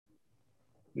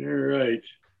All right.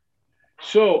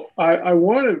 So I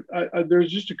wanted,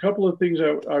 there's just a couple of things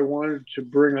I wanted to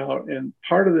bring out, and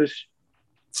part of this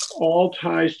all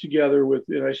ties together with,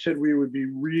 and I said we would be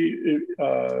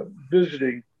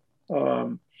visiting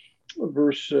um,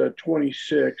 verse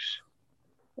 26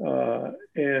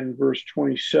 and verse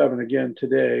 27 again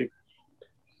today.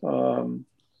 Um,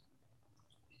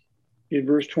 in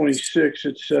verse 26,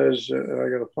 it says, I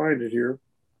got to find it here.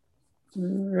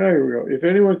 There we go. If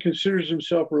anyone considers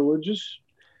himself religious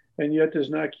and yet does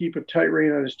not keep a tight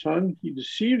rein on his tongue, he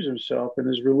deceives himself and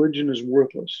his religion is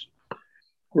worthless.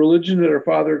 Religion that our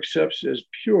Father accepts as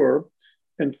pure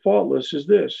and faultless is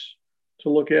this: to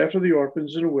look after the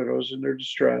orphans and the widows in their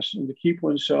distress and to keep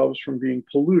oneself from being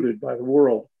polluted by the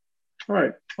world. All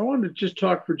right. I wanted to just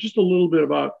talk for just a little bit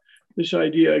about this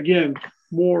idea again,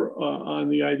 more on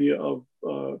the idea of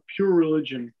pure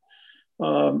religion.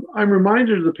 I'm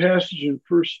reminded of the passage in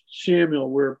First Samuel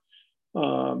where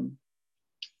um,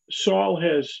 Saul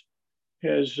has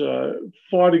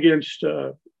fought against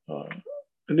a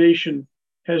nation,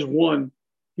 has won.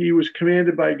 He was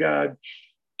commanded by God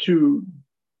to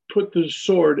put the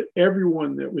sword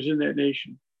everyone that was in that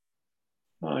nation.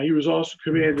 He was also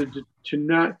commanded to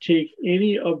not take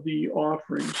any of the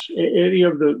offerings, any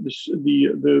of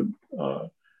the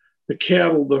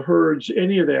cattle, the herds,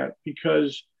 any of that,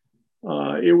 because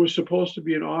it was supposed to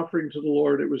be an offering to the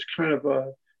Lord. It was kind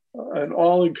of an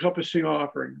all-encompassing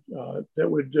offering that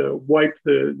would wipe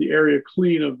the area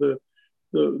clean of the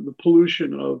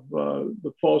pollution of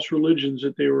the false religions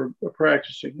that they were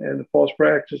practicing and the false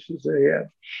practices they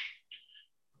had.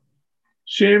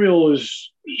 Samuel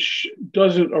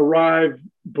doesn't arrive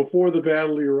before the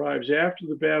battle. He arrives after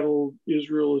the battle.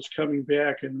 Israel is coming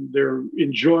back, and they're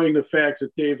enjoying the fact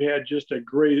that they've had just a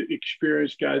great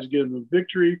experience. God's given them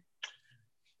victory.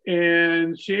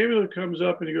 And Samuel comes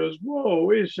up and he goes, "Whoa,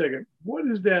 wait a second. What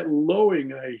is that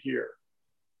lowing I hear?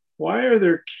 Why are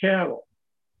there cattle?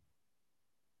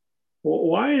 Well,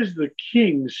 why is the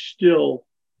king still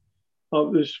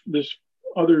of this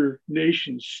other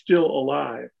nation still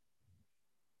alive?"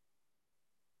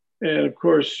 And of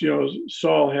course,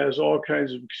 Saul has all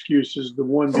kinds of excuses. The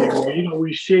one being, well,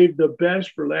 we saved the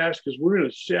best for last because we're going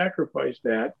to sacrifice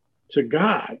that to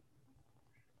God,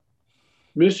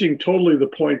 missing totally the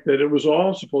point that it was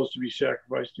all supposed to be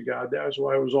sacrificed to God. That was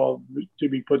why it was all to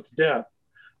be put to death.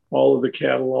 All of the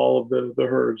cattle, all of the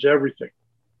herds, everything.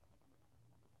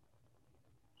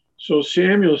 So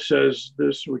Samuel says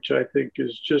this, which I think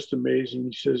is just amazing.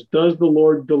 He says, "Does the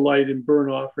Lord delight in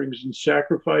burnt offerings and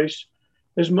sacrifice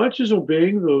as much as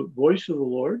obeying the voice of the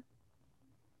Lord?"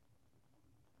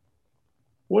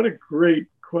 What a great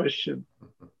question.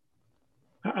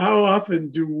 How often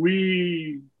do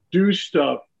we do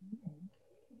stuff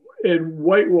and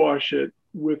whitewash it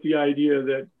with the idea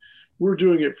that we're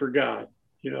doing it for God?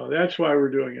 That's why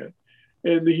we're doing it.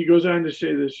 And he goes on to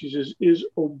say this. He says,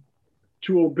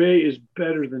 to obey is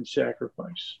better than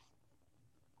sacrifice.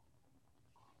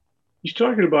 He's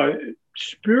talking about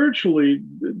spiritually,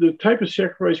 the type of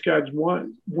sacrifice God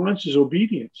wants is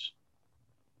obedience.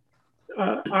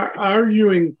 He's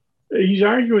arguing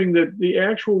that the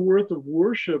actual worth of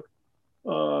worship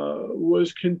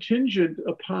was contingent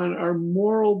upon our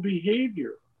moral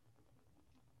behavior.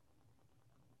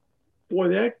 Boy,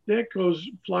 that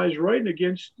flies right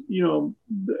against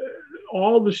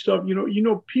all the stuff.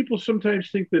 People sometimes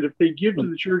think that if they give to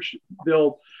the church,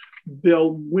 they'll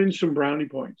win some brownie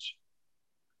points.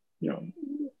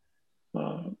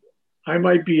 I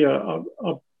might be a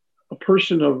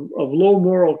person of low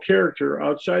moral character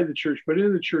outside the church, but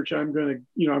in the church, I'm going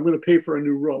to pay for a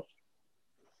new roof,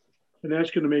 and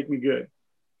that's going to make me good.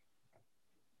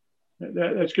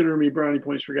 That's going to earn me brownie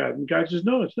points for God. And God says,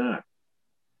 no, it's not.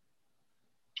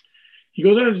 He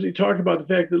goes on to talk about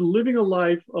the fact that living a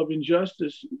life of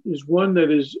injustice is one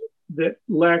that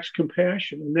lacks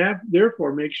compassion, and that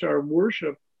therefore makes our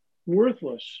worship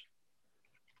worthless.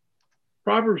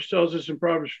 Proverbs tells us in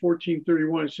Proverbs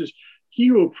 14:31, it says, "He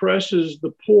who oppresses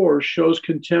the poor shows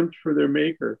contempt for their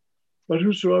maker, but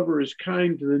whosoever is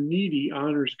kind to the needy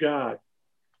honors God."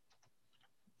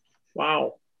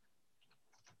 Wow.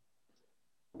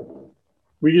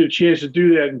 We get a chance to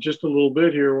do that in just a little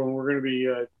bit here when we're going to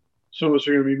be, some of us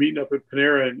are going to be meeting up at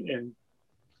Panera and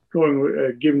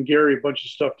going, giving Gary a bunch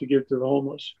of stuff to give to the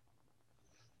homeless.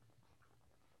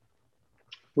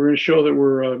 We're going to show that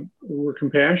we're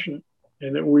compassionate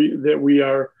and that we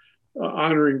are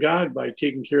honoring God by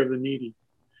taking care of the needy.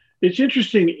 It's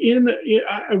interesting.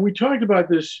 We talked about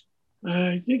this.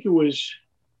 I think it was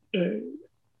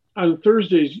on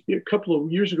Thursdays a couple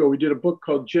of years ago. We did a book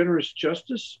called Generous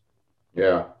Justice.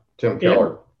 Yeah, Tim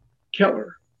Keller.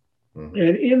 Keller. And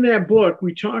in that book,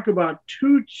 we talk about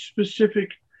two specific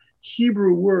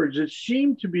Hebrew words that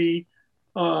seem to be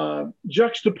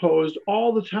juxtaposed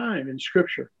all the time in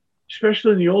Scripture,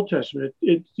 especially in the Old Testament.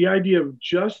 It's the idea of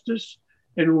justice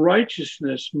and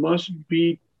righteousness must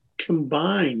be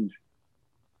combined.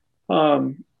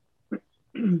 Both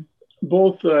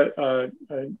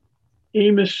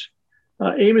Amos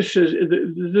says,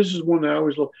 this is one that I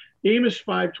always love. Amos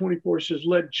 5:24 says,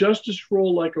 "Let justice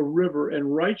roll like a river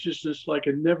and righteousness like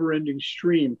a never-ending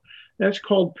stream." That's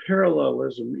called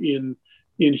parallelism in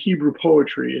Hebrew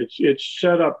poetry. It's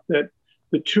set up that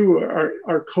the two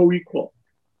are co-equal.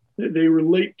 They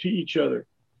relate to each other,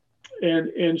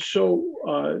 and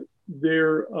so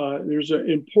there's an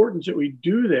importance that we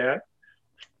do that.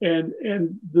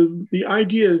 And the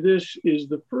idea of this is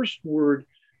the first word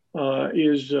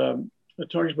it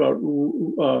talks about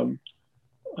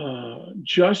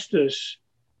justice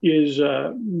is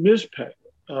mishpat,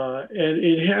 and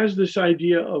it has this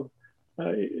idea of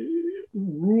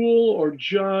rule or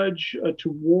judge, to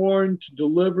warn, to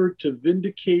deliver, to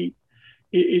vindicate.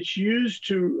 It's used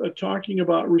to talking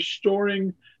about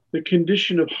restoring the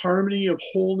condition of harmony, of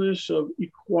wholeness, of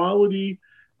equality.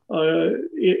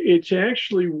 It's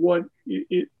actually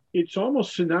it's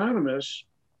almost synonymous.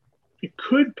 It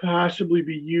could possibly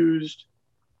be used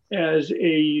as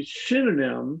a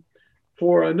synonym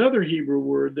for another Hebrew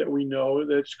word that we know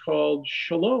that's called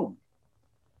shalom.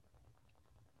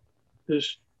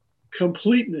 This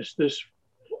completeness, this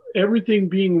everything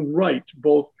being right,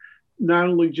 both not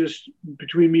only just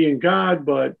between me and God,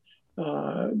 but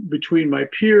between my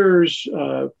peers,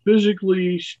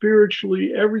 physically,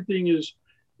 spiritually, everything is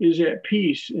at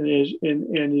peace and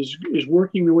is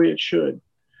working the way it should.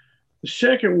 The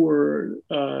second word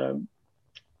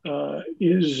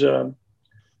is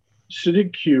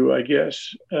siddiq, I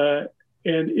guess, and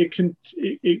it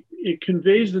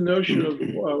conveys the notion of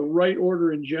right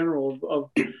order in general, of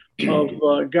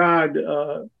God,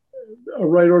 a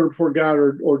right order before God,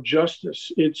 or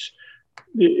justice.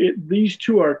 These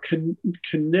two are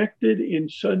connected in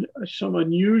some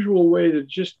unusual way. That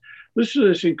just listen to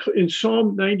this in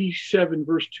Psalm 97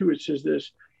 verse 2. It says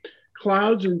this: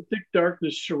 "Clouds and thick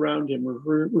darkness surround him,"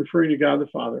 referring to God the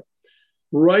Father.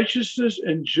 "Righteousness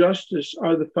and justice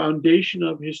are the foundation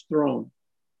of his throne."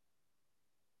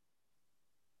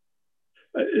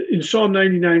 In Psalm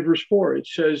 99 verse 4, it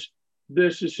says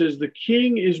this: it says, "The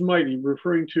king is mighty,"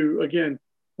 referring to, again,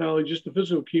 not only just the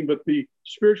physical king, but the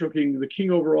spiritual king, the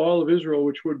king over all of Israel,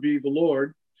 which would be the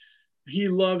Lord. "He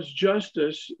loves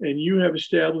justice, and you have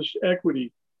established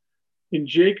equity. In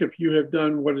Jacob, you have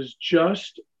done what is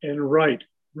just and right,"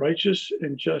 righteous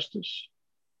and justice.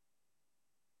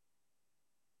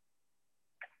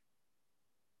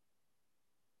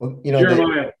 Well,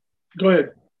 Jeremiah, go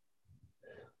ahead.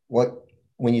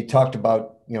 When you talked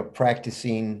about,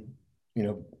 practicing,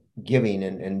 giving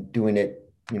and doing it,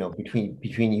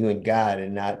 between you and God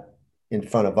and not in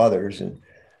front of others. And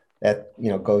that,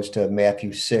 goes to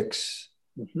Matthew 6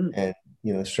 and,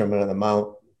 Sermon on the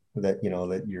Mount, that,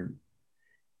 that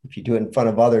if you do it in front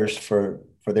of others for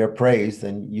their praise,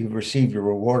 then you've received your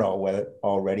reward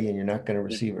already, and you're not going to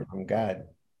receive it from God.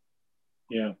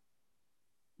 Yeah.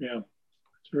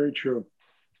 It's very true.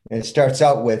 And it starts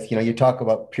out with, you talk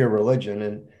about pure religion,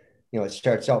 and, it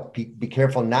starts out, be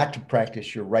careful not to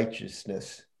practice your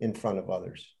righteousness in front of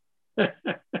others. Yeah,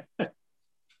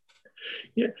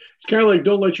 it's kind of like,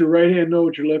 don't let your right hand know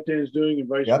what your left hand is doing, and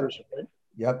vice versa, right?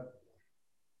 Yep.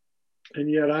 And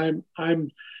yet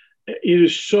it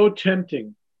is so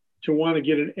tempting to want to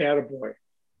get an attaboy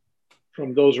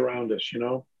from those around us,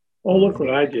 Oh, look what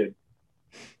I did.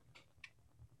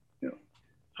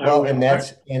 Well, and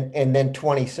then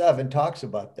 27 talks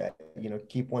about that,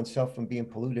 keep oneself from being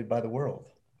polluted by the world.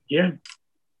 Yeah.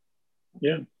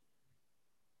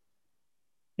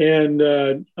 And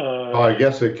I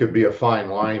guess it could be a fine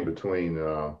line between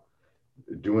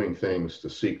doing things to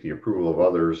seek the approval of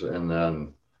others and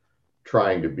then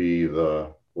trying to be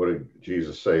what did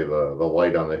Jesus say, the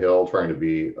light on the hill, trying to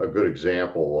be a good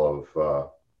example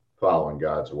of following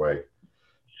God's way.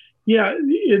 Yeah,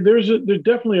 there's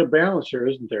definitely a balance here,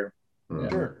 isn't there?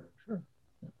 Sure.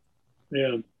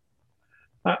 Yeah.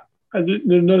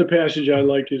 Another passage I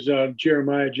like is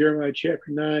Jeremiah chapter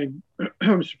 9.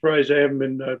 I'm surprised I haven't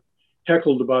been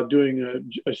heckled about doing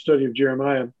a study of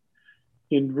Jeremiah.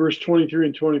 In verse 23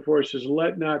 and 24, it says,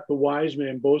 "Let not the wise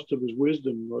man boast of his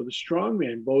wisdom, or the strong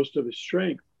man boast of his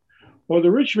strength, or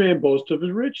the rich man boast of his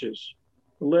riches.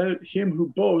 Let him who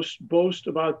boasts boast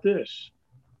about this,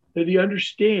 that he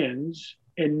understands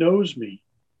and knows me,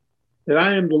 that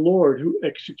I am the Lord who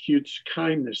executes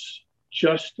kindness,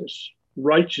 justice,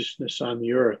 righteousness on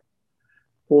the earth."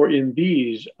 for in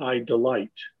these I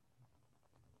delight.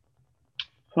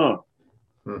 Huh.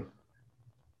 Hmm.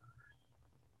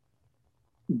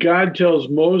 God tells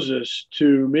Moses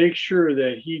to make sure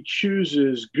that he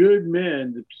chooses good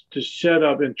men to set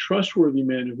up and trustworthy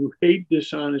men who hate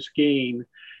dishonest gain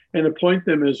and appoint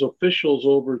them as officials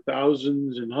over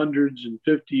thousands and hundreds and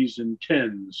fifties and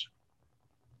tens.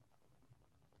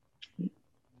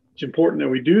 It's important that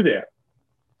we do that.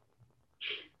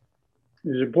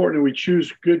 It's important that we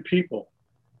choose good people.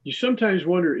 You sometimes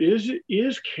wonder, is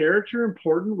character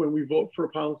important when we vote for a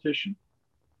politician?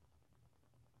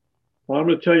 Well, I'm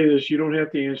going to tell you this. You don't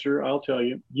have to answer. I'll tell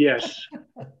you. Yes.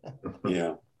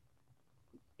 Yeah.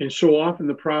 And so often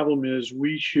the problem is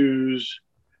we choose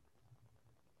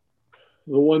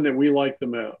the one that we like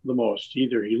the most.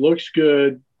 Either he looks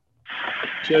good,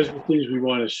 says the things we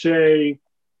want to say,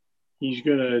 he's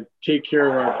going to take care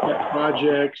of our pet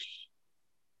projects.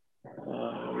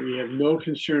 We have no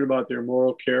concern about their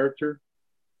moral character.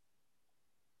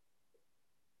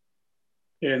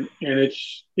 And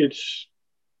it's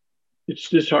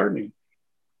disheartening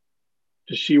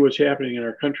to see what's happening in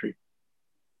our country.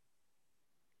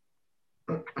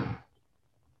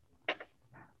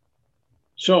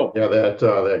 So yeah,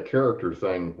 that character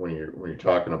thing when you're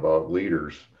talking about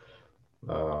leaders,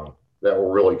 that will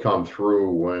really come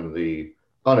through when the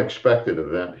unexpected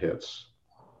event hits,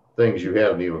 things you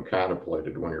haven't even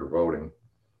contemplated when you're voting.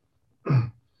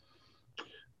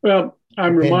 Well,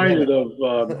 I'm reminded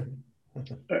of,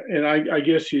 and I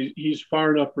guess he's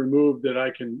far enough removed that I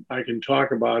can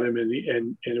talk about him,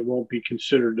 and it won't be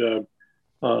considered ill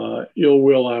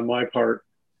will on my part.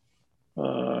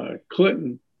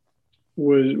 Clinton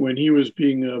was, when he was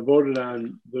being voted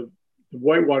on, the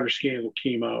Whitewater scandal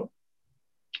came out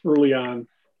early on,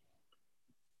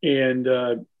 and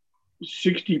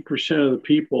 60% of the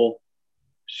people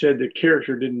said that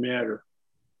character didn't matter.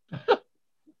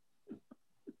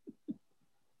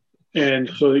 And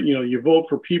so, you vote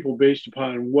for people based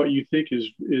upon what you think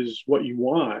is what you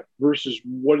want versus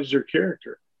what is their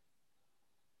character.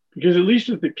 Because at least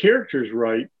if the character is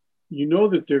right, you know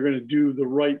that they're going to do the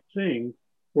right thing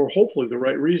for hopefully the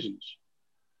right reasons.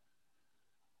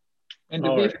 And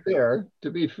to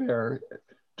be fair,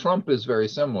 Trump is very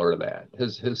similar to that.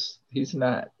 He's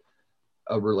not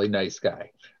a really nice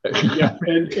guy. Yeah,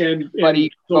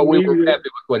 but we were happy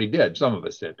with what he did. Some of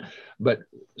us did, but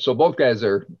so both guys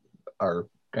are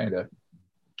kind of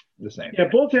the same. Yeah,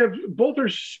 both are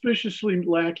suspiciously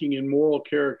lacking in moral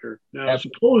character. Now,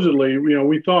 supposedly,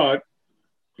 we thought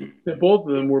that both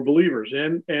of them were believers,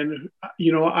 and I'm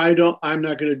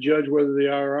not going to judge whether they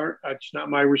are or aren't. It's not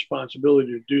my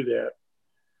responsibility to do that.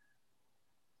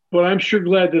 But I'm sure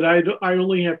glad that I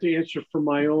only have to answer for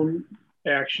my own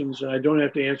actions, and I don't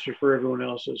have to answer for everyone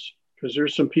else's, because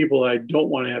there's some people I don't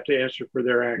want to have to answer for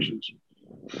their actions.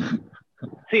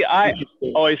 See, I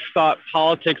always thought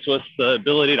politics was the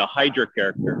ability to hide your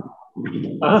character.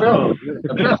 Oh.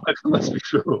 That must be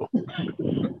true.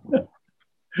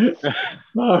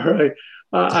 All right.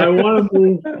 I want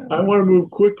to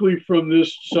move quickly from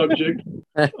this subject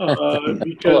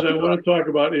because I want to talk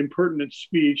about impertinent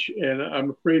speech, and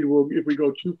I'm afraid if we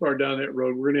go too far down that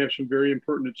road, we're going to have some very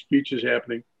impertinent speeches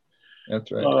happening.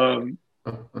 That's right.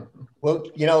 Well,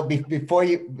 before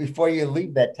you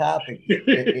leave that topic,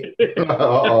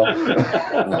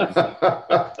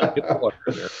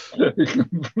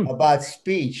 about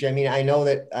speech. I mean, I know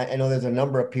there's a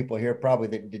number of people here probably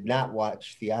that did not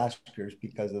watch the Oscars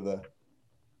because of the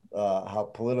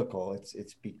how political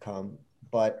it's become.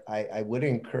 But I would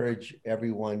encourage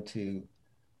everyone to.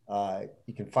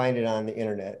 You can find it on the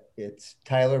internet. It's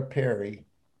Tyler Perry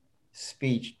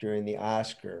speech during the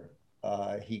Oscar.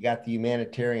 He got the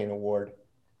humanitarian award.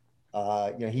 We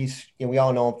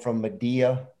all know him from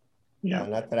Medea. Yeah.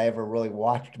 Not that I ever really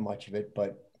watched much of it,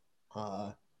 but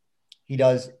he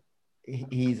does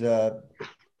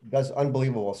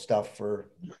unbelievable stuff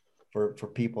for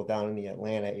people down in the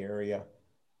Atlanta area.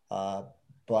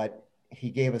 But he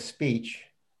gave a speech,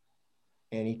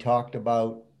 and he talked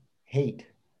about hate,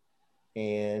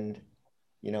 and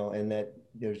that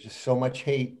there's just so much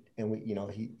hate. And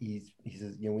he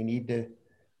says, we need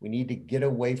to get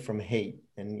away from hate,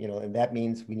 and that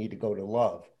means we need to go to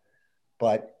love.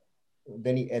 But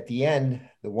then at the end,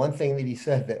 the one thing that he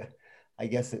said that I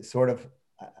guess it sort of,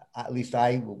 at least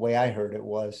the way I heard it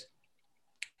was,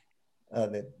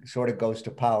 that sort of goes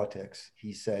to politics.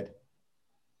 He said,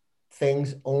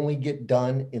 things only get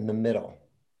done in the middle.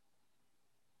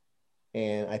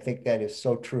 And I think that is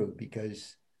so true,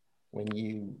 because when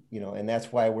and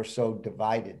that's why we're so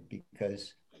divided,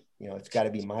 because it's got to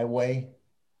be my way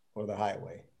or the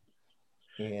highway.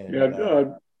 And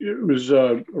it was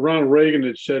Ronald Reagan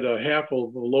that said half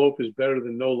of a loaf is better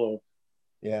than no loaf.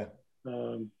 Yeah.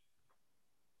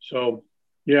 So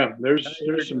yeah, there's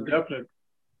some definite.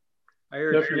 I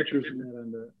heard definite truth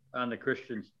in that on the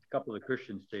Christians. A couple of the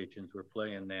Christian stations were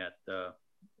playing that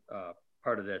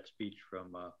part of that speech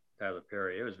from Tyler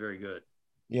Perry. It was very good.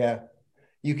 Yeah,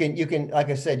 you can like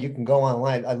I said, you can go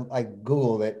online. I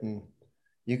Googled it and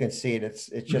you can see it. It's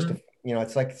just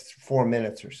it's like 4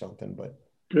 minutes or something. But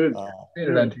good. Seen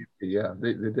it on TV. Yeah,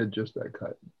 they did just that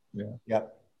cut. Yeah.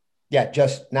 Yep. Yeah,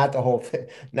 just not the whole thing,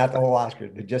 not the whole Oscar,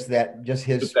 but just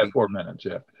his that 4 minutes.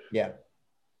 Yeah. Yeah.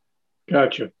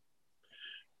 Gotcha.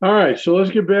 All right, so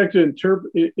let's get back to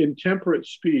intemperate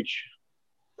speech.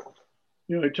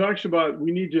 It talks about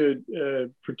we need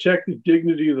to protect the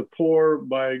dignity of the poor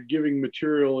by giving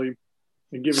materially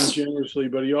and giving generously,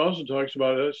 but he also talks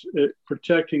about us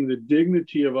protecting the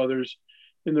dignity of others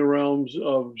in the realms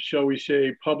of, shall we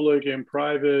say, public and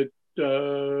private,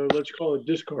 let's call it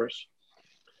discourse.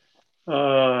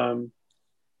 I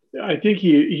think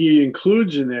he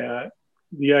includes in that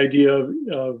the idea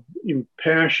of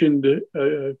impassioned,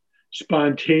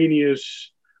 spontaneous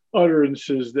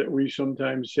utterances that we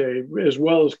sometimes say, as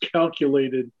well as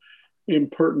calculated,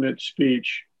 impertinent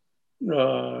speech,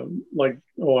 say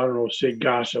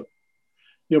gossip.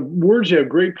 Words have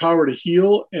great power to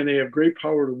heal and they have great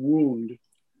power to wound.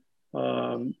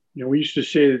 We used to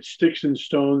say that sticks and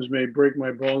stones may break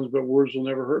my bones, but words will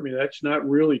never hurt me. That's not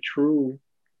really true.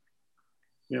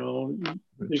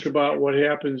 Think about what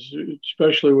happens,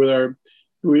 especially with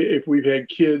if we've had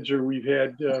kids or we've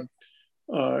had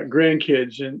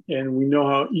grandkids, and we know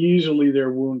how easily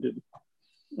they're wounded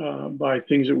by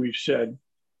things that we've said.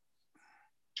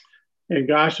 And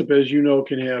gossip, as you know,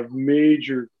 can have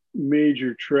major,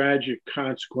 major tragic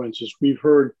consequences.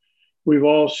 We've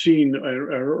all seen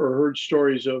or heard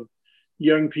stories of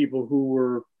young people who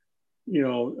were,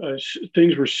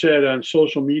 things were said on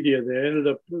social media that ended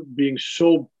up being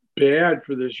so bad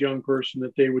for this young person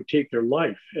that they would take their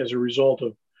life as a result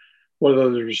of what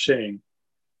others were saying.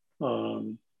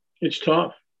 It's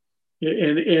tough.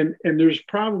 And there's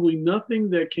probably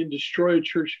nothing that can destroy a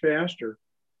church faster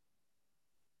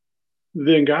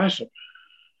than gossip.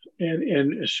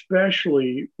 And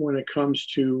especially when it comes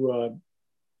to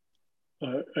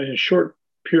in a short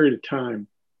period of time.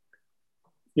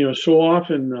 So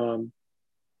often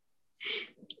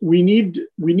we need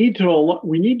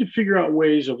to figure out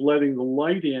ways of letting the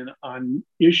light in on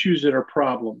issues that are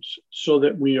problems so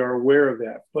that we are aware of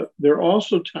that. But there are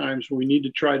also times when we need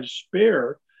to try to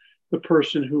spare the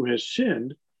person who has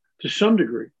sinned to some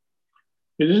degree.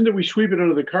 It isn't that we sweep it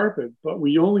under the carpet, but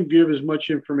we only give as much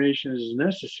information as is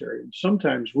necessary. And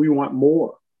sometimes we want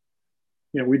more.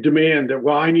 We demand that,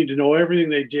 well, I need to know everything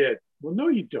they did. Well, no,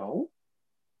 you don't.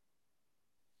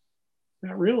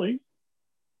 Not really.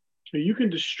 You can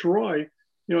destroy,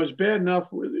 it's bad enough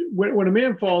when a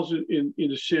man falls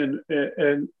into sin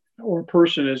or a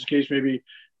person, as the case may be,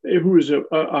 who is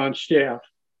on staff,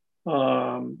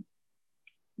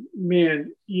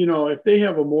 if they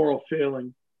have a moral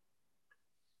failing,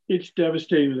 it's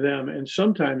devastating to them. And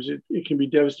sometimes it can be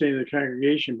devastating to the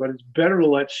congregation, but it's better to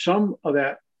let some of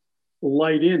that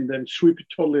light in than sweep it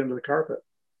totally under the carpet.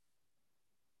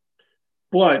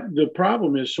 But the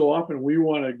problem is so often we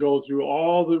want to go through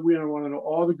we want to know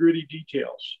all the gritty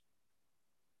details.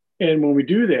 And when we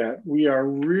do that, we are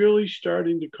really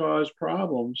starting to cause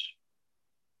problems.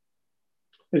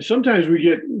 And sometimes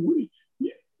if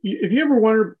you ever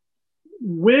wonder,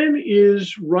 when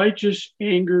is righteous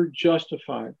anger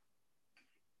justified?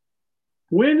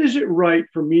 When is it right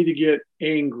for me to get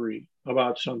angry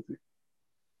about something?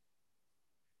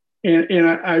 And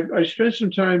I spent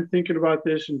some time thinking about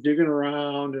this and digging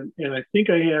around, and I think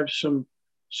I have some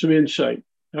insight.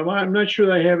 I'm not sure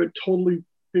that I have it totally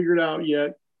figured out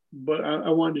yet, but I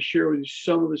wanted to share with you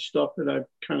some of the stuff that I've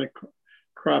kind of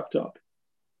cropped up.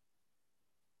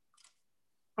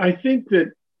 I think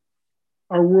that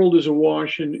our world is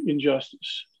awash in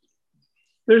injustice.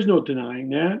 There's no denying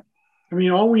that. I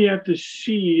mean, all we have to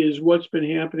see is what's been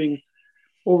happening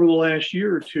over the last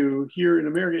year or two here in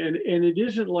America. And it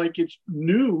isn't like it's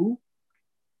new.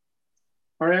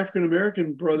 Our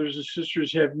African-American brothers and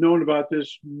sisters have known about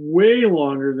this way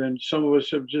longer than some of us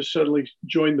have just suddenly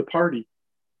joined the party.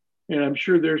 And I'm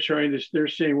sure they're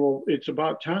saying, well, it's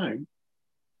about time.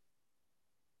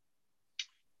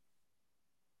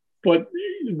 But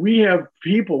we have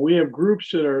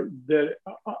groups that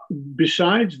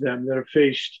besides them that have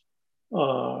faced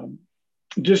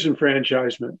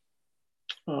disenfranchisement.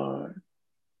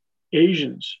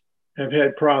 Asians have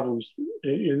had problems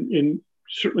in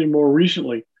certainly more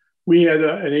recently We had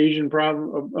an Asian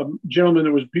problem, a gentleman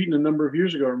that was beaten a number of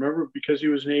years ago, remember, because he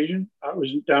was an Asian. I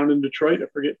was down in Detroit. I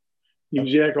forget the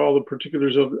exact, all the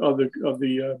particulars of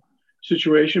the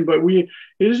situation, but it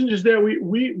isn't just that.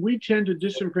 We tend to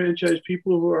disenfranchise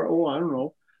people who are, I don't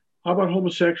know, how about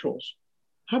homosexuals?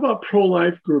 How about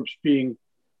pro-life groups being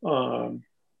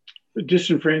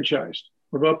disenfranchised?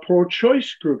 What about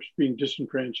pro-choice groups being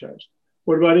disenfranchised?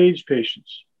 What about AIDS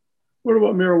patients? What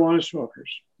about marijuana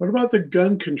smokers? What about the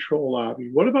gun control lobby?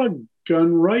 What about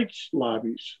gun rights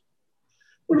lobbies?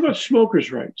 What about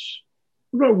smokers' rights?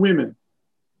 What about women,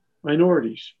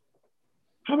 minorities?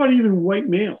 How about even white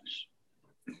males?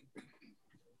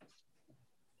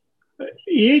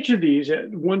 Each of these, at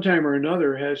one time or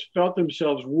another, has felt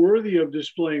themselves worthy of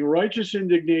displaying righteous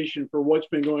indignation for what's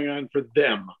been going on for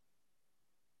them.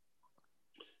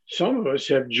 Some of us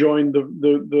have joined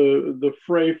the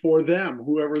fray for them,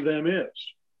 whoever them is.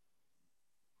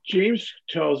 James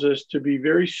tells us to be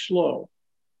very slow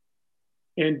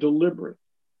and deliberate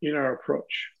in our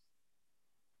approach.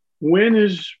 When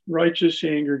is righteous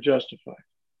anger justified?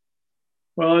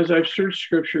 Well, as I've searched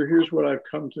scripture, here's what I've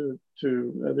come to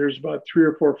there's about 3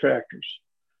 or 4 factors.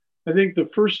 I think the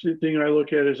first thing I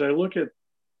look at is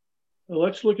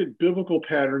let's look at biblical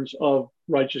patterns of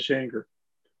righteous anger.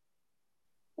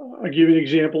 I'll give you an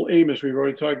example. Amos, we've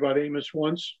already talked about Amos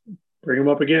once. Bring him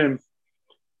up again.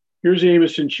 Here's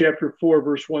Amos in chapter 4,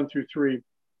 verse 1 through 3.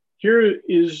 Hear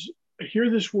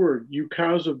this word, you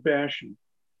cows of Bashan,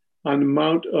 on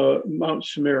Mount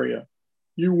Samaria,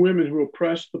 you women who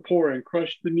oppress the poor and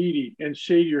crush the needy, and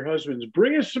say to your husbands,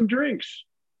 bring us some drinks.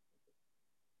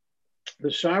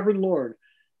 The sovereign Lord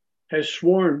has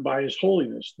sworn by his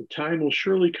holiness, the time will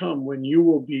surely come when you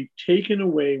will be taken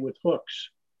away with hooks,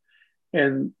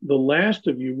 and the last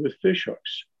of you with fish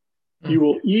hooks. You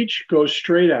will each go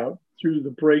straight out through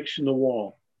the breaks in the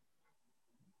wall.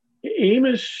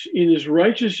 Amos, in his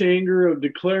righteous anger of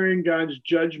declaring God's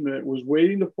judgment, was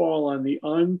waiting to fall on the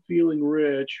unfeeling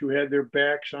rich who had their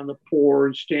backs on the poor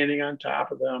and standing on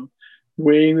top of them,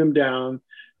 weighing them down,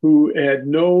 who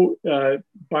had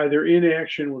by their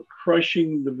inaction, were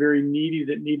crushing the very needy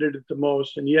that needed it the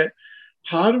most. And yet,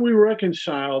 how do we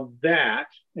reconcile that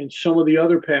and some of the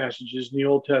other passages in the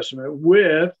Old Testament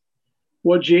with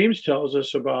what James tells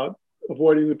us about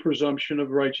avoiding the presumption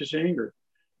of righteous anger?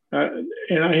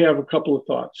 And I have a couple of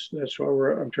thoughts. That's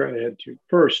where I'm trying to head to.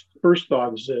 First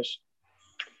thought is this.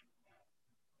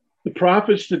 The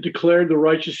prophets that declared the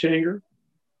righteous anger,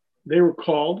 they were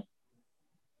called.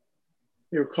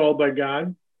 They were called by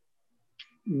God.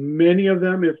 Many of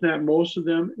them, if not most of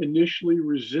them, initially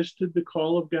resisted the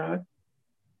call of God.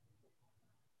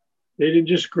 They didn't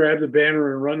just grab the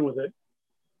banner and run with it.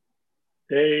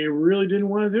 They really didn't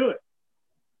want to do it.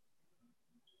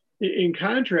 In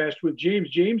contrast with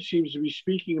James seems to be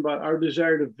speaking about our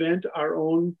desire to vent our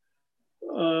own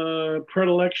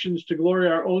predilections to glory,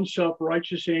 our own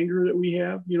self-righteous anger that we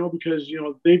have, because,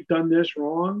 they've done this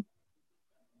wrong.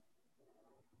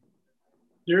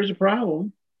 There's a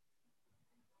problem.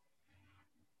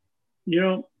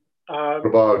 What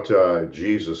about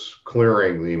Jesus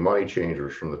clearing the money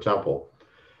changers from the temple?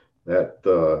 That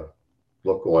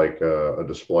looked like a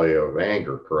display of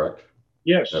anger, correct?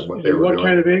 Yes. What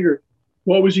kind of anger?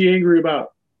 What was he angry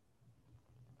about?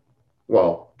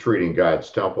 Well, treating God's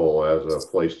temple as a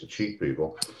place to cheat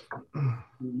people.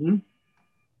 Mm-hmm.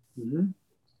 Mm-hmm.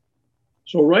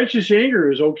 So righteous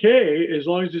anger is okay as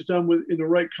long as it's done in the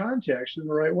right context, in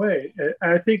the right way.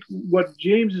 I think what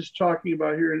James is talking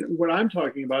about here, and what I'm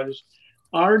talking about, is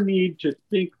our need to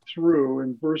think through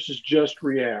and versus just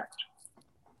react.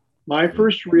 My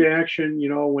first reaction,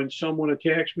 when someone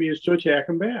attacks me, is to attack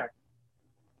them back.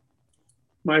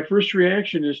 My first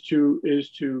reaction is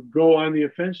to go on the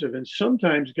offensive. And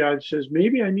sometimes God says,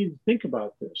 maybe I need to think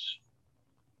about this.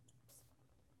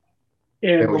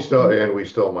 And we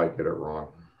still might get it wrong.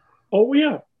 Oh,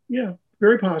 yeah,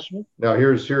 very possible. Now,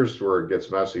 here's where it gets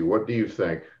messy. What do you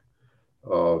think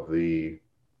of the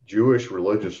Jewish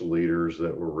religious leaders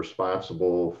that were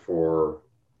responsible for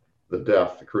the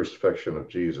death, the crucifixion of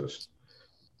Jesus?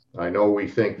 I know we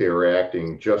think they were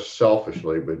acting just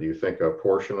selfishly, but do you think a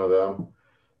portion of them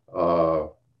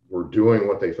were doing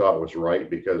what they thought was right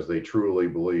because they truly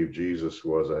believed Jesus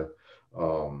was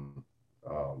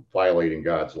violating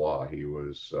God's law? He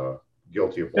was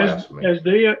guilty of blasphemy. As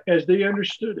they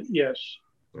understood it, yes.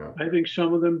 Yeah. I think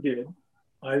some of them did.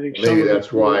 I think maybe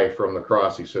that's why from the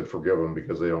cross he said, forgive them,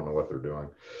 because they don't know what they're doing.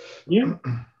 Yeah.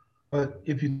 But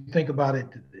if you think about it,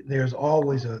 there's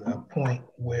always a point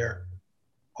where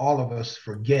all of us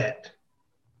forget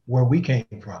where we came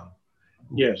from.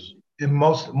 Yes. And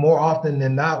more often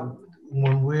than not,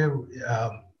 when we're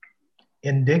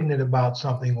indignant about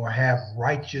something or have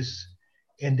righteous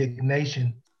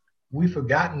indignation, we've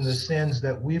forgotten the sins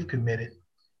that we've committed,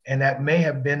 and that may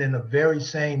have been in the very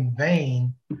same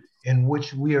vein in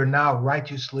which we are now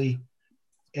righteously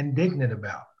indignant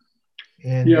about.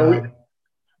 And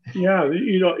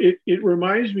it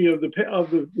reminds me of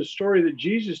the story that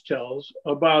Jesus tells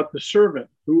about the servant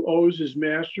who owes his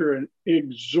master an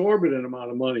exorbitant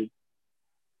amount of money.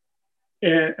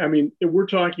 And I mean, we're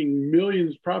talking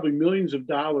millions, probably millions of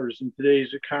dollars in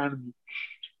today's economy.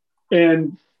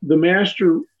 And the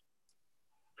master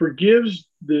forgives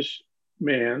this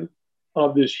man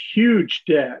of this huge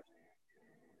debt,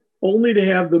 only to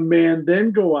have the man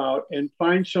then go out and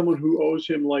find someone who owes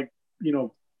him like,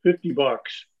 $50.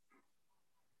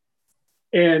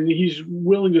 And he's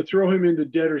willing to throw him into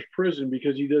debtor's prison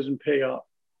because he doesn't pay up.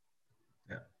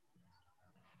 Yeah.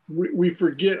 We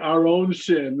forget our own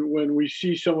sin when we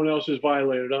see someone else has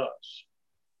violated us.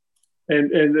 And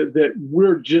that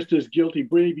we're just as guilty,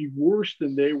 maybe worse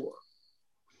than they were.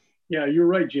 Yeah, you're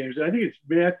right, James. I think it's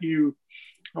Matthew,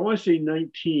 I want to say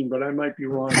 19, but I might be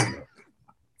wrong.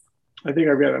 I think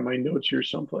I've got it in my notes here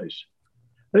someplace.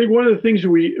 I think one of the things that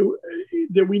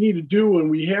we need to do when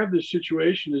we have this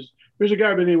situation is, there's a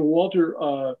guy by the name of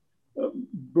Walter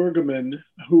Bergman,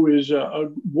 who is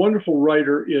a wonderful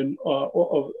writer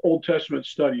of Old Testament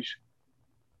studies.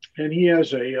 And he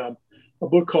has a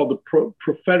book called The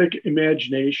Prophetic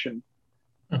Imagination.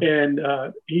 And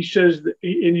he says that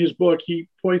in his book, he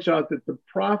points out that the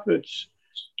prophets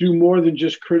do more than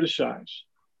just criticize.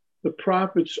 The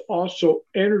prophets also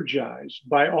energize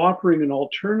by offering an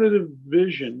alternative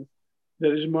vision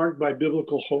that is marked by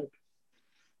biblical hope.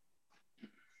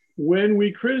 When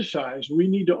we criticize, we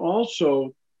need to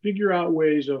also figure out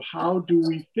ways of how do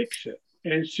we fix it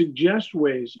and suggest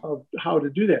ways of how to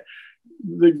do that.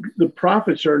 The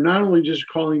prophets are not only just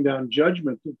calling down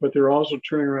judgment, but they're also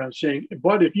turning around saying,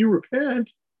 but if you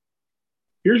repent,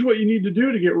 here's what you need to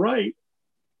do to get right.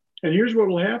 And here's what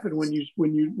will happen when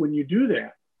you do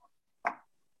that.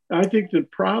 I think the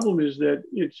problem is that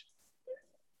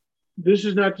this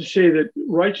is not to say that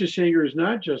righteous anger is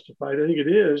not justified. I think it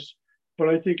is, but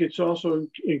I think it's also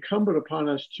incumbent upon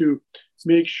us to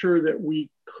make sure that we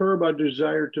curb our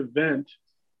desire to vent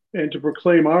and to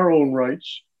proclaim our own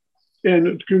rights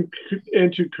and to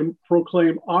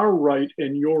proclaim our right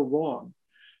and your wrong.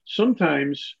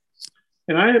 Sometimes,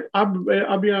 and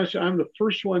I'll be honest, I'm the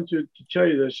first one to tell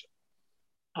you this,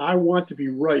 I want to be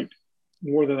right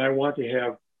more than I want to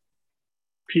have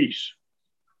peace.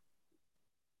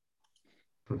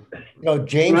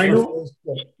 James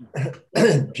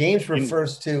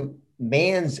refers to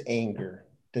man's anger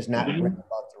does not bring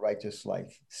about the righteous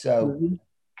life. So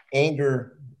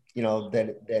anger,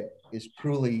 that is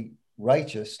truly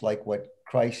righteous, like what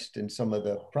Christ and some of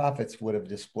the prophets would have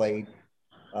displayed,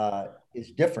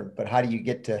 is different. But how do you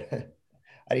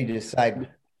decide?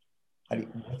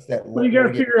 What's that? Well, you got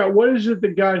to figure out what is it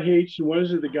that God hates and what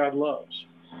is it that God loves.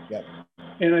 Yep.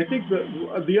 And I think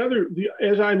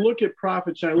as I look at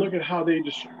prophets, I look at how they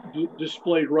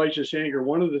displayed righteous anger.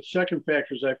 One of the second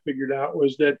factors I figured out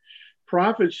was that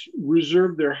prophets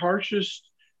reserved their harshest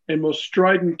and most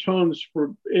strident tones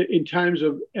in times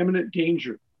of imminent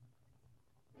danger.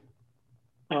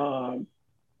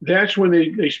 That's when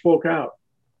they spoke out.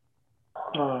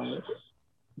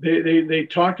 They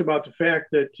talked about the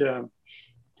fact that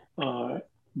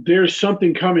there's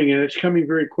something coming, and it's coming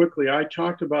very quickly. I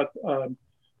talked about one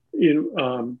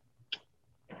of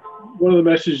the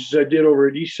messages I did over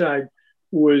at Eastside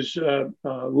was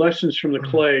lessons from the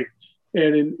clay,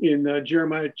 and in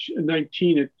Jeremiah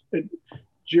 19,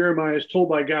 Jeremiah is told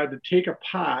by God to take a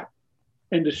pot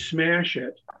and to smash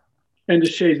it, and to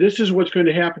say, this is what's going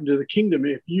to happen to the kingdom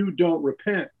if you don't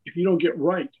repent, if you don't get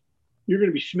right, you're going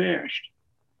to be smashed.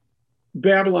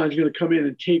 Babylon's going to come in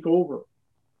and take over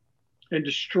and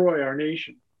destroy our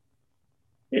nation.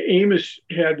 Amos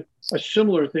had a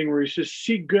similar thing where he says,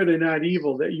 seek good and not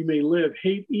evil, that you may live.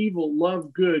 Hate evil,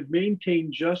 love good,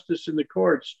 maintain justice in the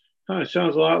courts. It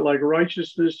sounds a lot like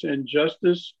righteousness and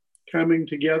justice coming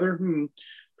together.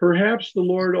 Perhaps the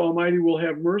Lord Almighty will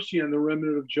have mercy on the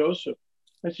remnant of Joseph.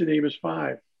 That's in Amos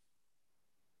 5.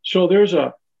 So there's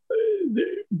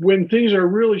when things are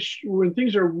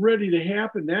ready to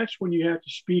happen, that's when you have to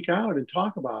speak out and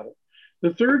talk about it.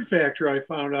 The third factor I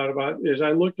found out about is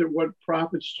I looked at what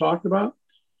prophets talked about.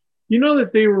 You know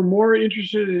that they were more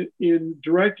interested in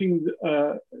directing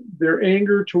their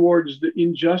anger towards the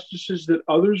injustices that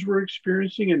others were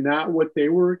experiencing and not what they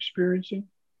were experiencing.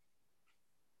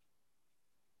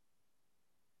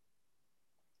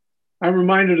 I'm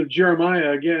reminded of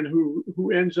Jeremiah again,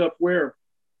 who ends up where?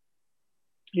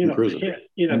 you know, prison.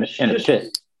 in a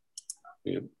pit.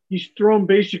 He's thrown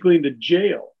basically into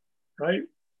jail, right?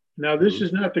 Now, this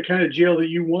is not the kind of jail that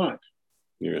you want.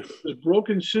 Yeah. Because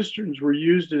broken cisterns were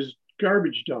used as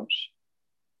garbage dumps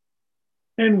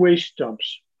and waste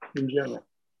dumps in general.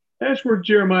 That's where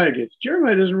Jeremiah gets.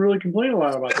 Jeremiah doesn't really complain a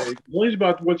lot about that. He complains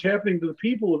about what's happening to the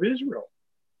people of Israel.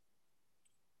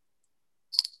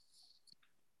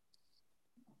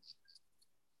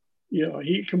 You know,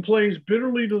 he complains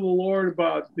bitterly to the Lord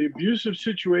about the abusive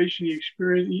situation he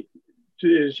experienced to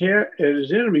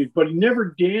his enemies, but he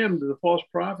never damned the false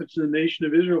prophets in the nation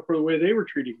of Israel for the way they were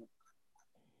treating him.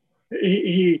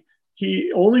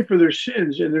 He only for their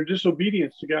sins and their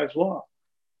disobedience to God's law.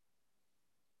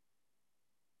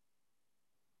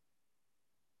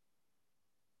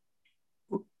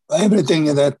 Everything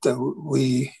that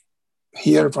we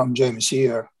hear from James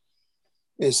here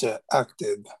is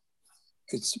active.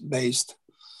 It's based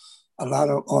a lot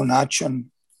on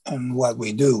action and what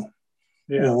we do,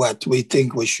 what we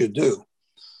think we should do.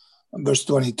 Verse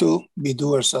 22, be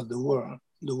doers of the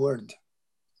word,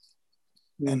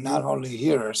 and not only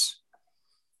hearers.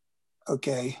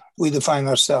 Okay, we define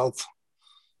ourselves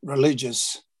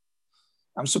religious.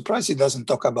 I'm surprised he doesn't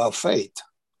talk about faith.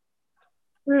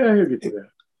 Yeah, he'll get to that.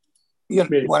 You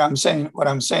know, what I'm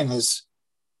saying is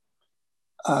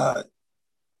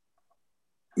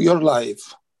your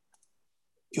life,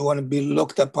 you want to be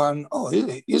looked upon, oh,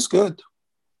 he's good.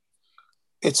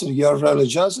 It's your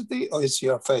religiosity or it's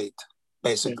your faith,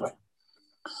 basically.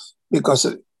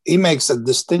 Because he makes a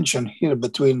distinction here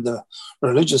between the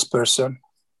religious person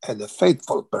and the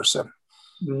faithful person.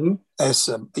 There's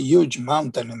a huge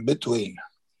mountain in between.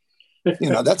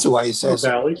 You know, that's why he says,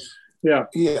 valley. Yeah.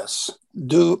 Yes,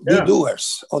 be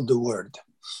doers of the word.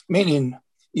 Meaning,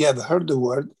 you have heard the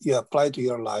word, you apply to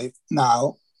your life,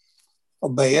 now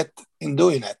obey it in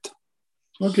doing it.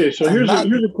 Okay, so here's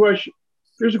a question.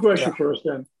 Here's a question for us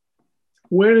then.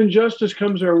 When injustice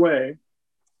comes our way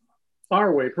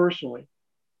personally,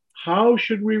 how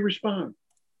should we respond?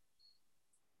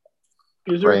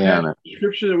 Is there a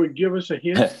scripture that would give us a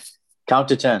hint? Count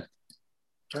to 10.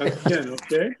 Count to 10,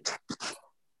 okay.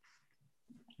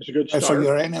 It's a good start. Pray for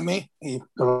your enemy. The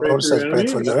Lord says pray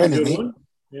for your enemy.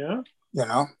 Yeah. You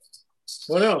know.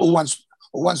 What else?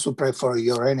 Who wants to pray for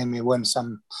your enemy when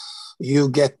you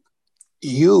get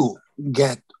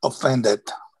offended?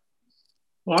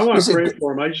 Well, I want to pray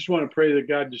for them. I just want to pray that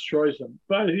God destroys them.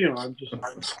 But I'm just.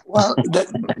 Well,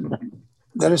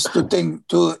 there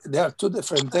are two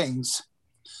different things.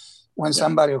 When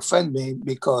somebody offends me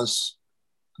because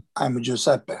I'm a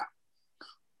Giuseppe,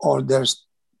 or there's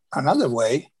another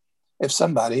way if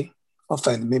somebody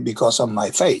offends me because of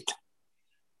my faith.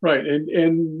 Right,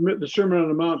 and the Sermon on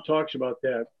the Mount talks about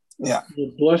that. Yeah.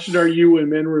 Blessed are you when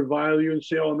men revile you and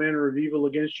say all manner of evil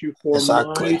against you for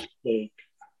my sake.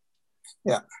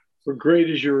 Yeah. For great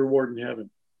is your reward in heaven.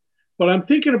 But I'm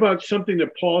thinking about something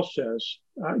that Paul says.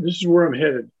 This is where I'm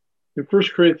headed. In 1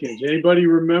 Corinthians. Anybody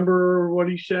remember what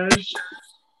he says? He's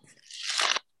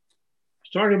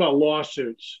talking about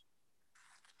lawsuits.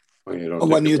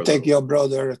 When you take your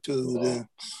brother to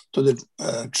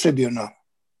the tribunal,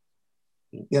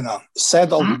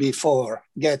 settled before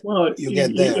get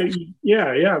there.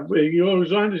 Yeah. He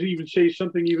goes on to even say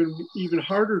something even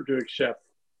harder to accept,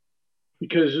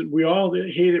 because we all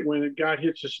hate it when God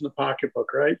hits us in the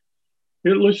pocketbook, right?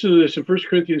 Here, listen to this in 1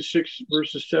 Corinthians 6,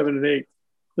 verses 7 and 8.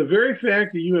 The very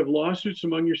fact that you have lawsuits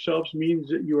among yourselves means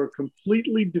that you are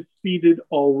completely defeated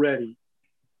already.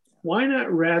 Why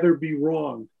not rather be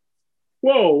wronged?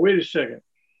 Whoa, wait a second.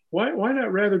 Why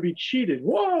not rather be cheated?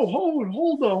 Whoa,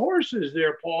 hold the horses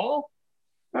there, Paul.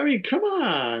 I mean, come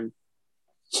on.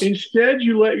 Instead,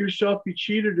 you let yourself be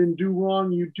cheated and do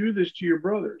wrong. You do this to your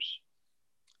brothers.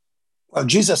 Well,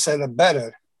 Jesus said it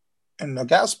better in the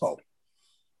gospel.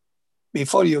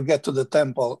 Before you get to the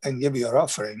temple and give your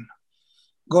offering,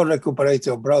 go recuperate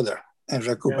your brother and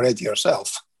recuperate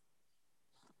yourself.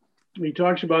 He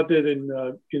talks about that in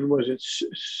was it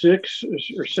 6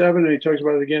 or 7, and he talks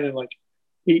about it again in like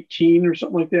 18 or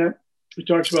something like that. He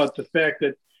talks about the fact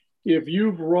that if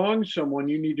you've wronged someone,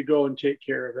 you need to go and take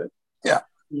care of it. Yeah.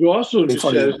 He also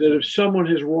says that if someone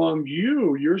has wronged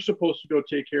you, you're supposed to go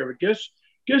take care of it.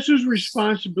 Guess whose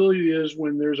responsibility it is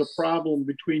when there's a problem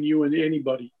between you and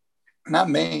anybody? Not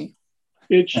me.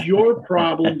 It's your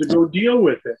problem to go deal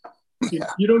with it.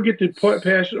 You don't get to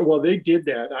pass it. Well, they did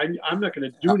that. I'm not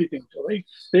going to do anything until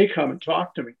they come and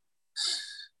talk to me.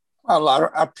 Well,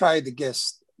 our pride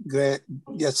gets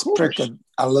pricked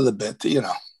a little bit,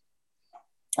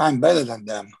 I'm better than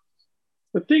them.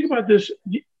 But think about this.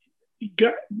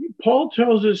 Paul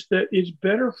tells us that it's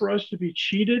better for us to be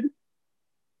cheated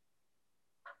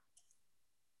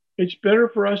it's better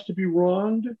for us to be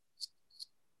wronged.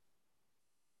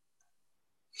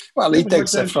 Well, he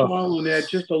takes it from swallowing that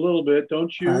just a little bit,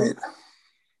 don't you? right.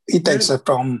 He takes it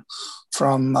from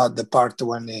the part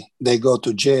when they go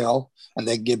to jail and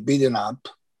they get beaten up,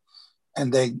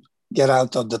 and they get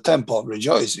out of the temple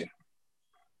rejoicing.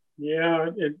 Yeah,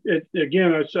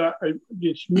 again,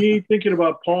 it's me thinking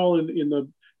about Paul in the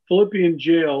Philippian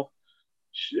jail,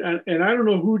 and I don't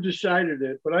know who decided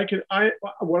it, but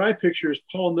what I picture is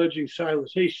Paul nudging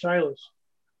Silas. Hey, Silas,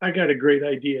 I got a great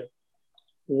idea.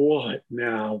 What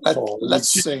now, Paul?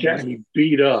 Let's you sing. Just got me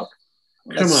beat up.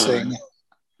 Come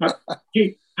on.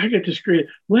 Hey, I got this great.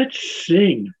 Let's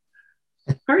sing.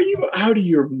 Are you out of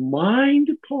your mind,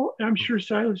 Paul? I'm sure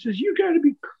Silas says, you got to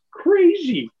be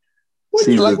crazy. What's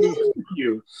wrong with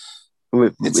you?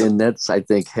 And that's, I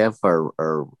think, half our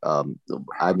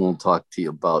I won't talk to you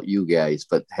about you guys,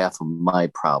 but half of my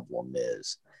problem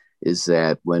is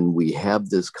that when we have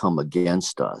this come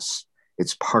against us,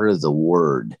 it's part of the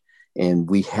word, and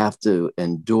we have to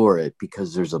endure it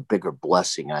because there's a bigger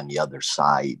blessing on the other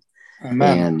side.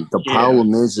 Amen. And the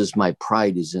problem is my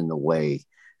pride is in the way.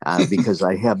 Because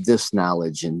I have this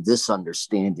knowledge and this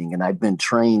understanding, and I've been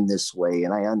trained this way,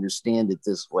 and I understand it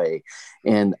this way.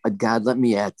 And God, let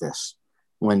me at this.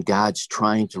 When God's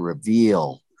trying to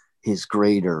reveal his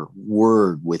greater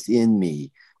word within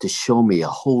me to show me a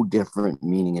whole different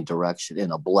meaning and direction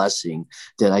and a blessing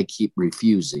that I keep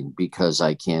refusing because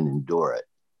I can't endure it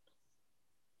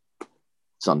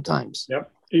sometimes.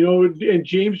 Yep. You know, in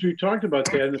James, we talked about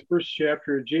that in the first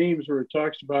chapter of James, where it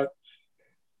talks about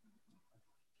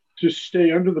to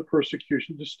stay under the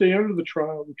persecution, to stay under the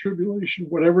trial, the tribulation,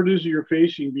 whatever it is that you're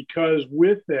facing, because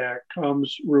with that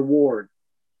comes reward.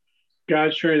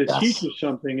 God's trying to teach us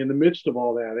something in the midst of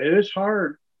all that. And it's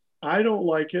hard. I don't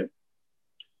like it.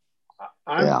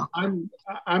 I'm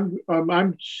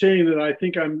saying that I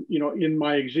think I'm, in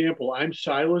my example, I'm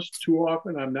Silas too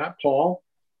often. I'm not Paul.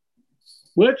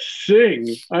 Let's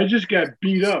sing. I just got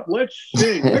beat up. Let's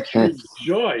sing. Let's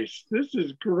rejoice. This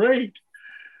is great.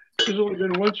 There's only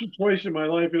been once or twice in my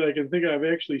life that I can think I've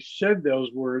actually said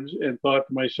those words and thought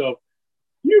to myself,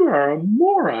 you are a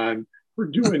moron for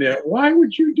doing that. Why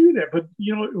would you do that? But,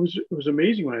 it was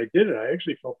amazing when I did it. I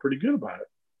actually felt pretty good about it.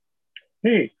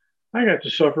 Hey, I got to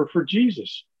suffer for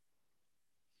Jesus.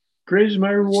 Great is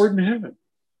my reward in heaven.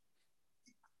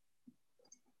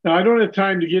 Now, I don't have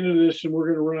time to get into this, and we're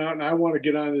going to run out, and I want to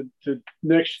get on to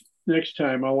next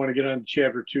time. I want to get on to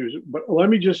chapter 2. But let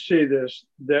me just say this,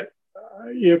 that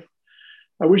if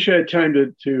I wish I had time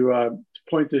to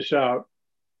point this out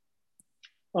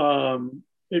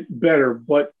better,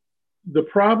 but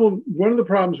one of the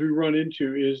problems we run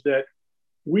into is that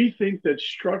we think that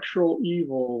structural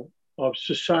evil of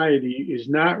society is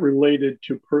not related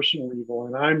to personal evil.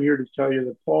 And I'm here to tell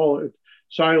you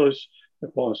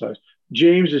that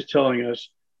James is telling us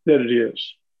that it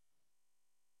is.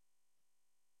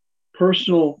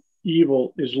 Personal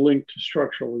evil is linked to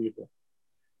structural evil.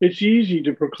 It's easy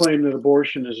to proclaim that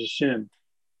abortion is a sin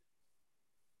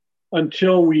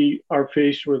until we are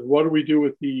faced with what do we do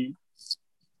with the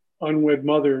unwed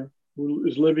mother who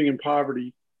is living in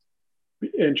poverty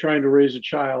and trying to raise a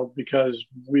child because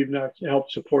we've not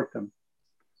helped support them.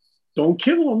 Don't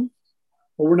kill them,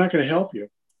 or we're not going to help you.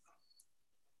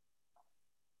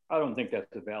 I don't think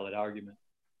that's a valid argument.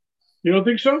 You don't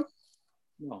think so?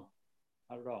 No,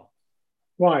 not at all.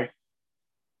 Why?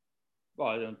 Well,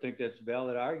 I don't think that's a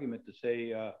valid argument to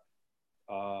say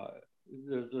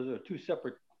those are two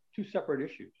separate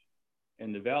issues,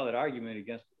 and the valid argument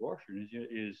against abortion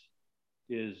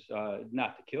is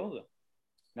not to kill them.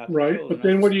 Right, but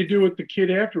then what do you do with the kid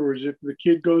afterwards if the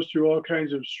kid goes through all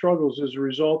kinds of struggles as a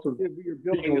result of you're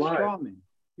building a straw man?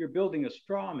 You're building a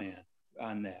straw man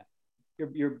on that.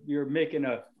 You're making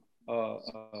an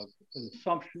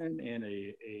assumption and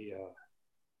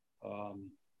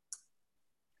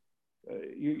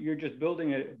you're just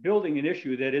building an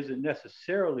issue that isn't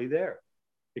necessarily there.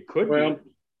 It could be.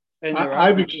 And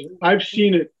I've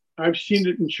seen it. I've seen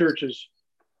it in churches.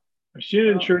 I've seen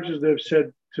it in churches that have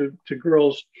said to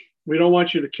girls, we don't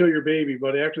want you to kill your baby,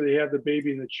 but after they have the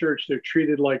baby in the church, they're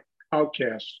treated like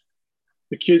outcasts.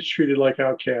 The kid's treated like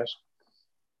outcasts.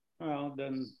 Well,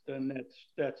 then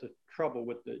that's a trouble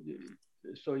with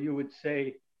so you would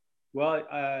say, well,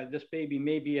 this baby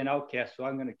may be an outcast, so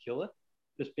I'm going to kill it.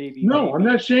 This baby. No, I'm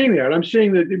not saying that. I'm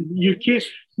saying that you can't.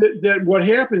 That what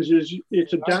happens is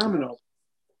it's a domino.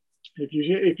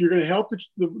 If you're going to help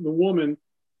the woman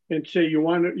and say you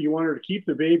want her to keep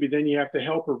the baby, then you have to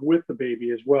help her with the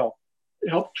baby as well.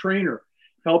 Help train her.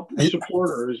 help support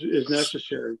her is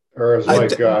necessary. Or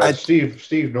as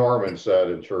Steve Norman said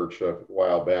in church a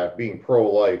while back, being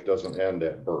pro-life doesn't end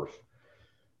at birth.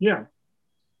 Yeah.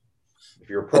 If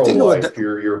you're pro-life,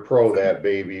 you're pro that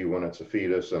baby when it's a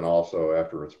fetus and also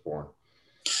after it's born.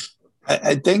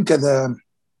 I think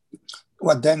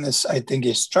what Dennis, I think,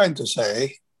 is trying to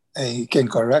say, he can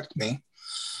correct me,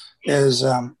 is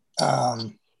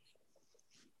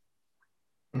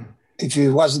if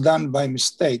it was done by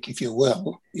mistake, if you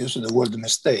will, use the word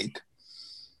mistake,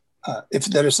 if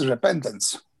there is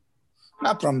repentance,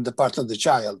 not from the part of the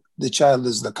child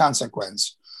is the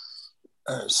consequence,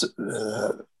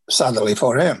 sadly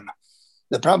for him.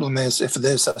 The problem is if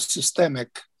there's a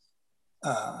systemic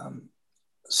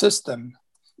system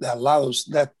that allows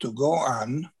that to go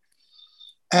on,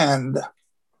 and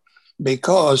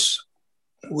because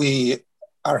we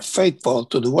are faithful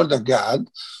to the word of God,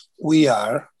 we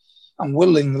are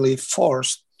unwillingly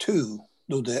forced to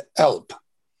do the help,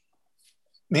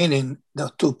 meaning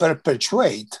to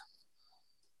perpetuate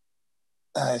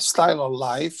a style of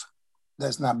life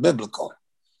that's not biblical.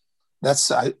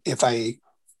 That's if I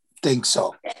think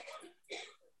so.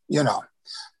 You know,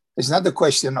 it's not the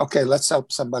question, okay, let's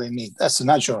help somebody in need. That's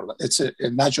natural. It's a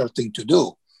natural thing to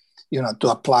do, you know,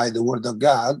 to apply the word of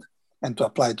God and to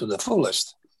apply to the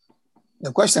fullest.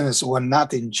 The question is when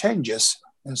nothing changes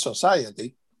in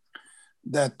society,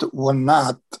 that will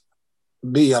not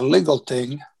be a legal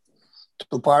thing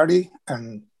to party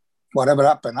and whatever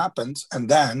happens, and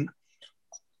then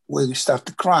we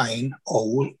start crying,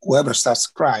 or whoever starts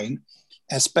crying,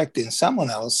 expecting someone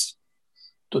else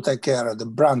to take care of the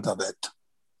brunt of it.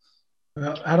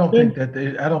 Well, I don't think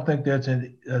there's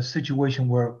a situation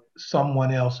where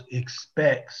someone else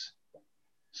expects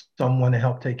someone to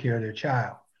help take care of their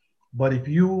child. But if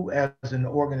you, as an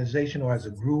organization or as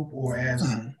a group or as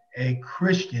a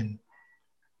Christian,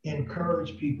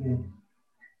 encourage people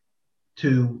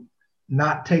to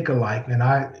not take a life, and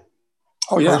I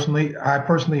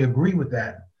personally agree with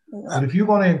that. But if you're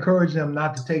going to encourage them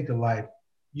not to take the life,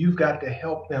 you've got to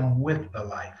help them with the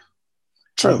life.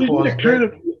 True.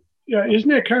 Isn't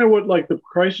that kind of what like the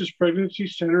crisis pregnancy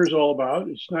center is all about?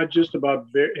 It's not just about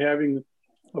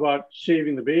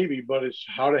saving the baby, but it's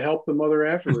how to help the mother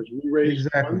afterwards. We raised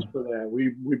funds for that.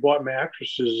 We bought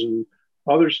mattresses and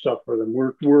other stuff for them.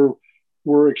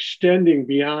 We're extending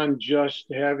beyond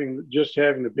just having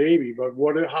the baby, but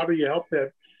how do you help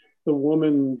the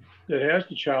woman that has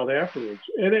the child afterwards?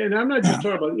 And I'm not just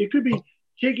talking about it. Could be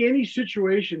take any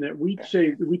situation that we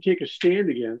say that we take a stand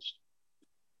against.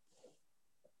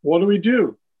 What do we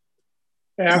do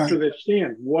after that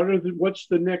stand? What's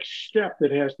the next step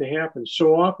that has to happen?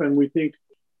 So often we think,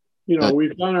 you know,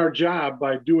 we've done our job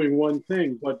by doing one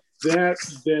thing, but that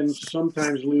then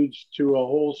sometimes leads to a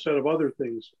whole set of other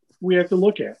things we have to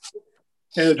look at.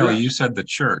 No, you said the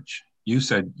church. You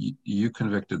said you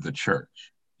convicted the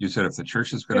church. You said if the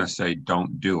church is going to say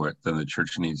don't do it, then the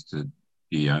church needs to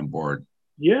be on board.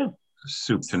 Yeah.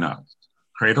 Soup to nuts,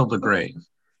 cradle to grave.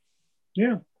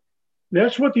 Yeah.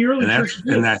 That's what the early church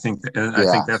did. And I think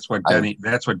that's what Denny.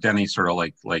 That's what Denny sort of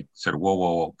like said.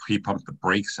 Whoa! He pumped the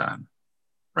brakes on,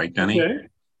 right, Denny? Okay.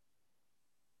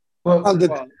 Well,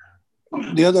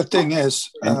 the other thing is,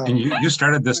 and you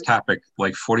started this topic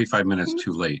like 45 minutes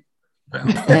too late, Ben.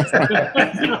 We got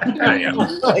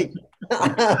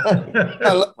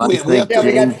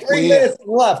 3 minutes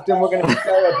left, and we're going to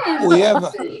start.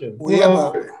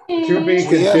 To be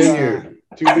continued.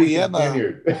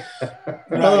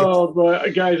 Oh,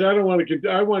 but guys, I want to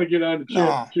get on to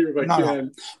chapter 2 if I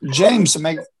can. James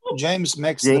makes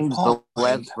the point. The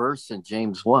last verse in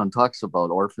James 1 talks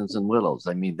about orphans and widows.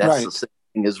 I mean, that's the same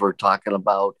thing as we're talking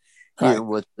about here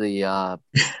with the,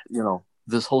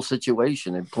 this whole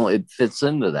situation. It fits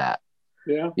into that.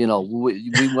 Yeah. You know, we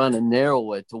want to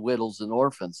narrow it to widows and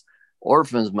orphans.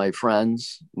 Orphans, my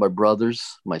friends, my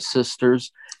brothers, my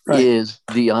sisters, is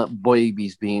the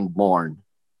babies being born.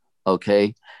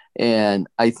 Okay. And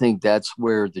I think that's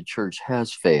where the church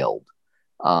has failed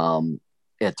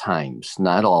at times.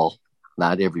 Not all,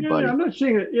 not everybody. Yeah, I'm not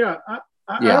saying it. Yeah.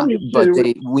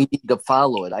 We need to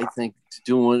follow it. I think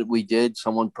doing what we did,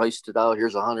 someone priced it out.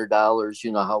 Here's $100.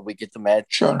 You know how we get the match.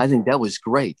 Sure. I think that was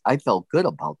great. I felt good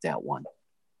about that one.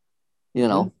 You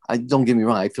know, I don't get me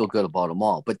wrong. I feel good about them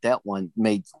all, but that one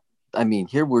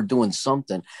here we're doing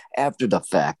something after the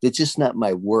fact. It's just not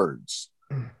my words.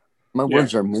 My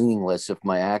words are meaningless if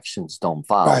my actions don't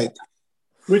follow. Right.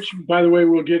 Which, by the way,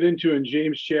 we'll get into in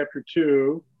James chapter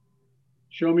 2.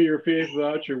 Show me your faith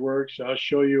without your works. I'll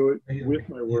show you it with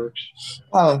my works.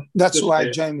 Well, that's why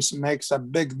James makes a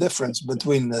big difference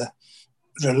between the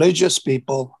religious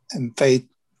people and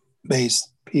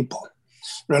faith-based people.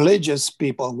 religious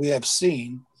people, we have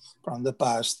seen from the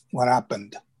past what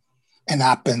happened and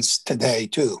happens today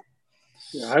too.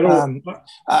 Yeah, I don't.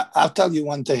 I'll tell you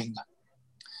one thing.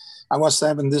 I was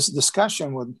having this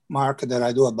discussion with Mark that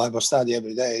I do a Bible study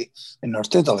every day in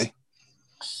North Italy.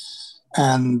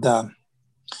 And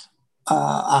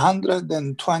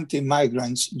 120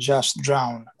 migrants just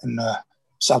drowned in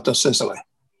south of Sicily.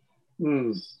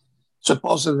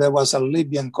 Supposedly there was a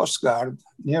Libyan Coast Guard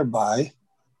nearby,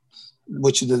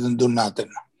 which didn't do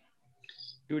nothing.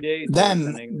 2 days.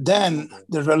 Then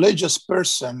the religious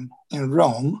person in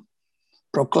Rome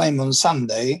proclaimed on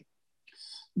Sunday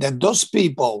that those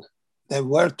people that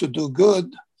were to do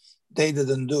good, they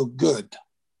didn't do good.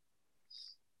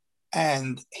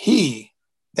 And he,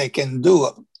 they can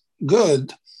do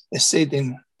good, is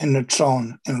sitting in the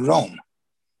throne in Rome.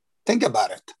 Think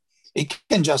about it. He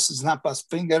can just snap his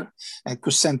finger and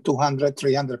could send 200,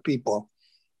 300 people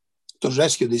to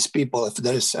rescue these people if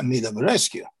there is a need of a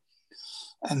rescue.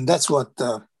 And that's what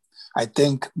I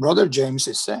think Brother James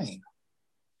is saying.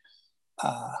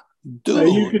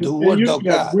 The word of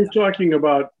God. We're talking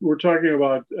about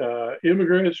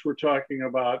immigrants. We're talking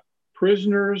about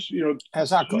prisoners. You know,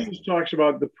 exactly. Jesus talks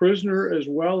about the prisoner as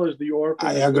well as the orphan,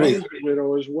 I agree. as well as the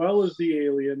widow, as well as the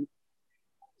alien.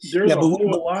 There's a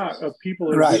whole lot of people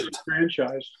that are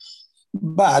disenfranchised.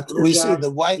 But we see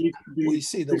the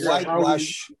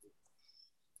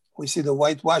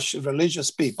whitewash religious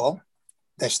people.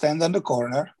 They stand on the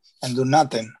corner and do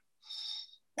nothing.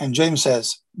 And James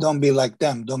says, don't be like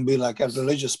them. Don't be like a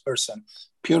religious person.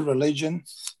 Pure religion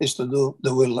is to do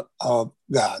the will of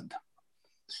God.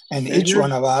 And each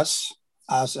one of us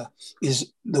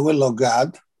is the will of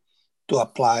God to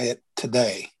apply it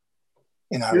today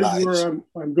in our lives. Here's where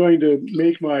I'm going to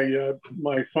make my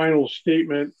my final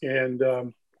statement, and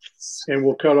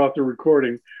we'll cut off the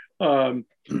recording. When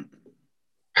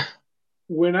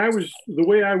the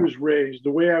way I was raised,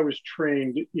 the way I was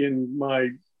trained in my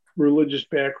religious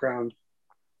background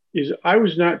is I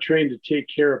was not trained to take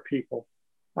care of people.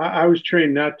 I was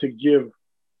trained not to give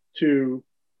to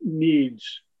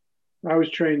needs. I was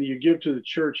trained that you give to the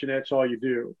church and that's all you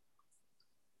do.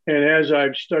 And as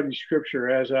I've studied scripture,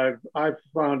 as I've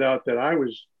found out that I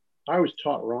was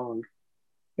taught wrong.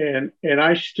 And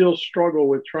I still struggle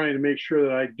with trying to make sure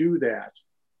that I do that,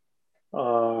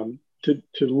 to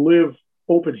live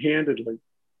open-handedly.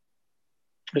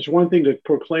 It's one thing to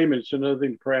proclaim it; it's another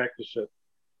thing to practice it.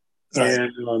 Right.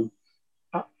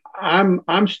 And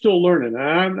I'm still learning.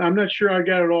 I'm not sure I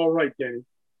got it all right, Danny,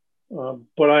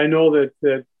 but I know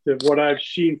that what I've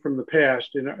seen from the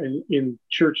past in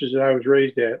churches that I was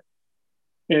raised at,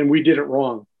 and we did it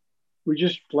wrong. We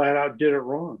just flat out did it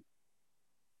wrong.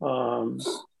 And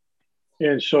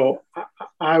so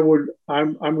I'm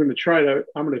going to try to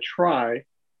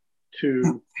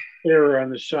err on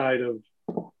the side of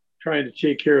trying to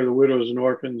take care of the widows and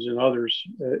orphans and others,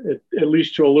 at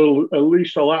least a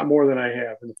lot more than I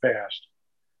have in the past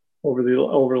over the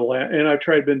last, and I've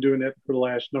been doing that for the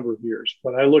last number of years.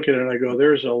 But I look at it and I go,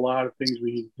 there's a lot of things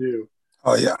we need to do.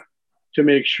 Oh yeah, to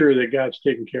make sure that God's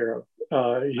taken care of,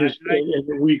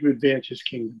 and we can advance His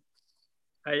kingdom.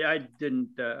 I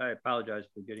apologize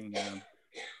for getting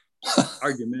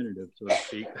argumentative, so to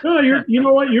speak. No, you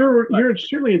know what? You're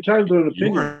certainly entitled to an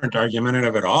opinion. You weren't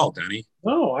argumentative at all, Danny.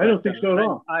 No, I don't think so at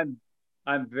all.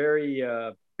 I'm very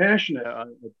passionate. I've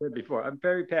said before, I'm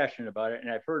very passionate about it,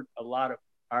 and I've heard a lot of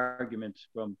arguments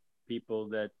from people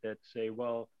that say,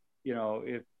 well,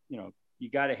 if you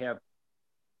got to have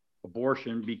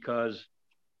abortion because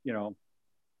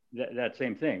that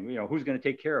same thing. Who's going to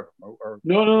take care of them?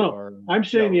 No. I'm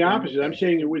saying the opposite. I'm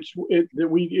saying that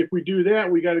if we do that,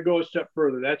 we got to go a step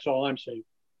further. That's all I'm saying.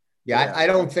 Yeah, I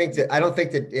don't think that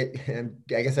it.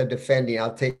 I guess I'm defending.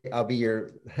 I'll be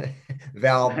your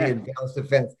Val, be in Val's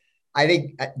defense. I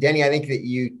think, Denny, that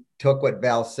you took what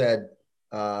Val said.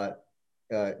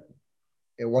 It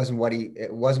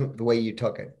wasn't the way you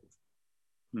took it.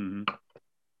 Mm-hmm.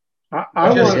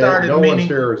 No one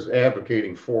here is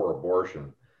advocating for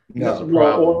abortion. No, that's a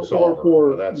problem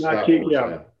solver. That's not what we're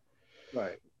saying.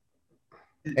 Right.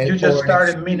 You just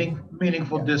started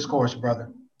meaningful discourse,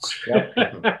 brother. Yep.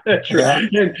 That's right.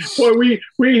 And boy,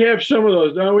 we have some of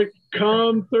those, don't we?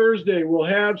 Come Thursday, we'll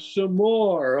have some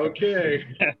more. Okay.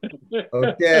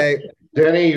 Okay. Denny,